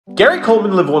Gary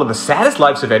Coleman lived one of the saddest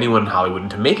lives of anyone in Hollywood,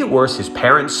 and to make it worse, his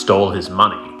parents stole his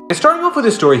money. And starting off with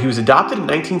his story, he was adopted in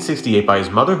 1968 by his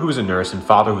mother, who was a nurse, and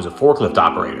father, who was a forklift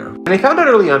operator. And they found out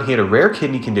early on he had a rare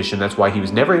kidney condition. That's why he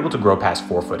was never able to grow past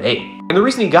 4'8". And the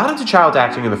reason he got into child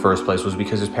acting in the first place was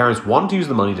because his parents wanted to use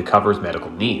the money to cover his medical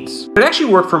needs. It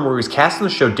actually worked for him, where he was cast in the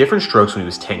show Different Strokes when he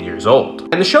was 10 years old.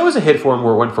 And the show was a hit for him,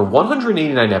 where it went for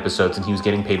 189 episodes, and he was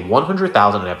getting paid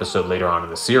 $100,000 an episode later on in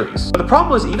the series. But the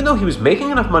problem was, even though he was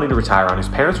making enough money to retire on, his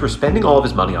parents were spending all of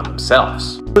his money on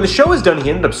themselves. When the show was done, he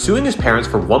ended up suing his parents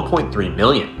for $1.3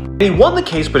 million. And he won the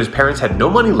case, but his parents had no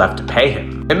money left to pay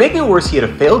him. And making it worse, he had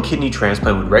a failed kidney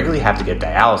transplant and would regularly have to get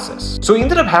dialysis. So he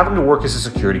ended up having to work as a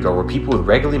security guard, where people would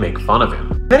regularly make fun of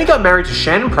him. Then he got married to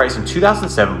Shannon Price in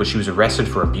 2007, but she was arrested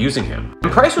for abusing him.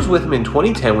 And Price was with him in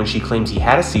 2010 when she claims he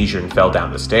had a seizure and fell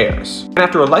down the stairs. And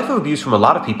after a life of abuse from a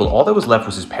lot of people, all that was left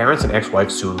was his parents and ex-wife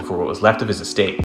suing for what was left of his estate.